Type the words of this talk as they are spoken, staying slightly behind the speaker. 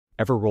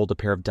Ever rolled a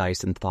pair of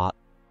dice and thought,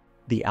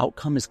 the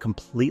outcome is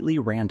completely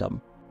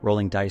random?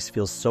 Rolling dice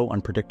feels so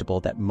unpredictable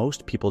that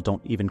most people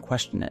don't even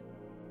question it.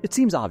 It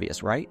seems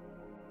obvious, right?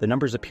 The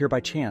numbers appear by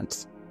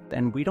chance,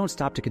 and we don't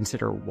stop to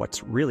consider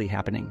what's really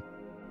happening.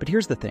 But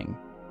here's the thing.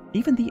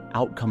 Even the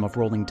outcome of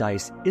rolling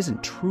dice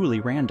isn't truly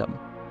random.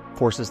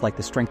 Forces like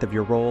the strength of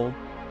your roll,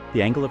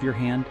 the angle of your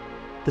hand,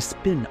 the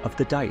spin of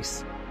the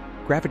dice,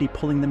 gravity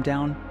pulling them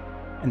down,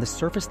 and the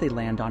surface they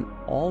land on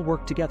all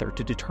work together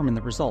to determine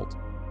the result.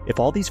 If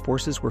all these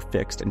forces were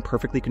fixed and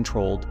perfectly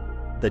controlled,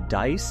 the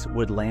dice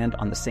would land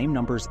on the same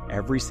numbers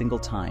every single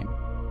time.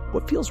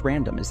 What feels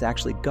random is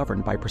actually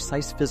governed by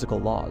precise physical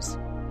laws.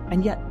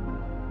 And yet,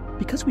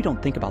 because we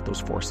don't think about those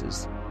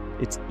forces,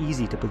 it's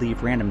easy to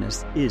believe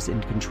randomness is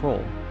in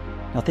control.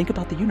 Now think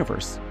about the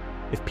universe.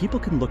 If people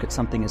can look at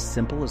something as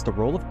simple as the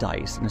roll of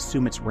dice and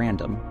assume it's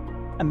random,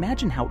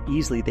 imagine how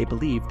easily they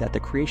believe that the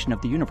creation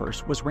of the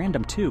universe was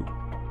random too.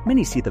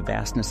 Many see the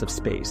vastness of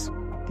space,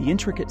 the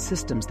intricate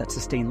systems that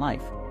sustain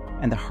life,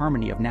 and the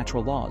harmony of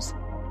natural laws,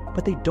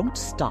 but they don't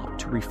stop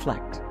to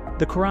reflect.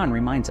 The Quran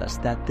reminds us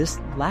that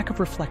this lack of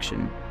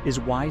reflection is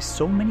why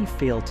so many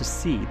fail to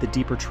see the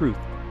deeper truth.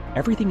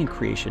 Everything in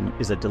creation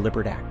is a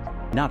deliberate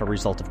act, not a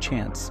result of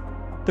chance.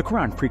 The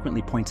Quran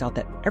frequently points out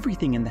that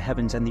everything in the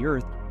heavens and the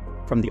earth,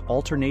 from the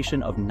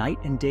alternation of night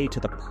and day to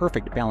the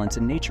perfect balance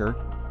in nature,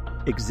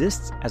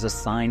 exists as a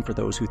sign for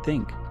those who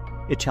think.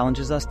 It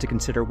challenges us to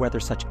consider whether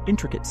such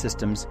intricate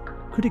systems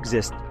could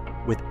exist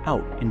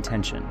without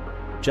intention.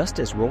 Just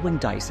as rolling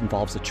dice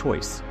involves a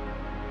choice,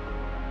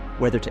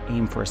 whether to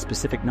aim for a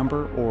specific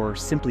number or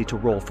simply to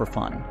roll for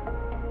fun,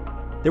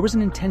 there was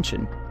an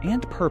intention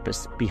and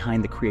purpose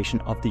behind the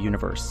creation of the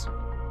universe.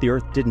 The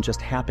Earth didn't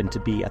just happen to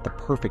be at the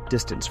perfect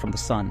distance from the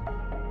Sun.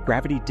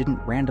 Gravity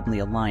didn't randomly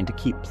align to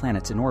keep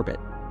planets in orbit.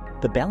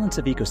 The balance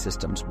of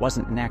ecosystems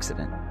wasn't an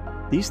accident.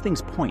 These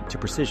things point to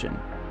precision,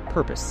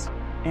 purpose,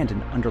 and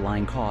an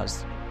underlying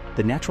cause.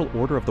 The natural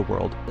order of the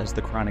world, as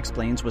the Quran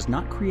explains, was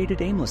not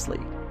created aimlessly.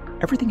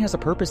 Everything has a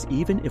purpose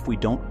even if we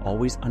don't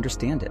always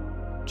understand it.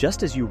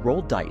 Just as you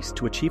roll dice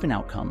to achieve an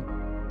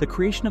outcome, the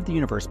creation of the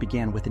universe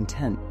began with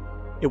intent.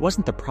 It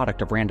wasn't the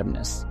product of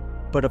randomness,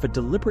 but of a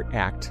deliberate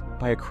act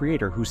by a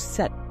creator who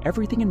set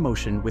everything in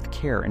motion with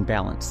care and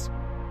balance.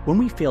 When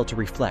we fail to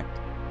reflect,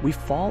 we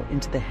fall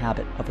into the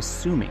habit of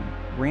assuming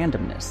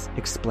randomness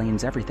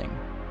explains everything.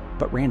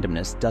 But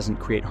randomness doesn't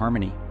create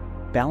harmony,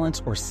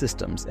 balance, or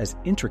systems as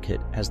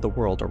intricate as the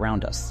world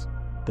around us.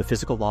 The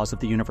physical laws of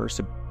the universe,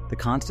 the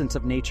constants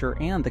of nature,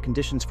 and the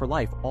conditions for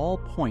life all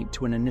point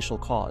to an initial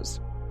cause.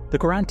 The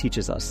Quran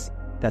teaches us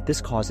that this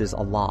cause is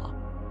Allah,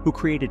 who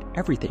created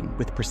everything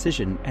with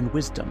precision and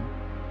wisdom.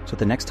 So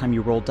the next time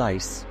you roll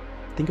dice,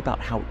 think about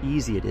how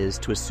easy it is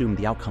to assume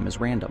the outcome is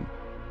random.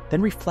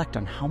 Then reflect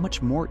on how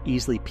much more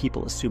easily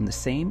people assume the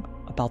same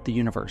about the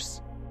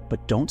universe.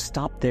 But don't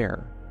stop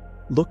there.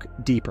 Look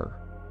deeper.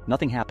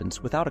 Nothing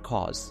happens without a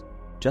cause.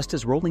 Just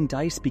as rolling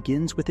dice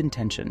begins with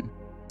intention,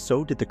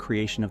 so did the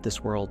creation of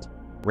this world.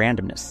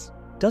 Randomness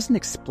doesn't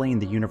explain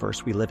the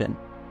universe we live in.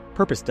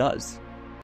 Purpose does.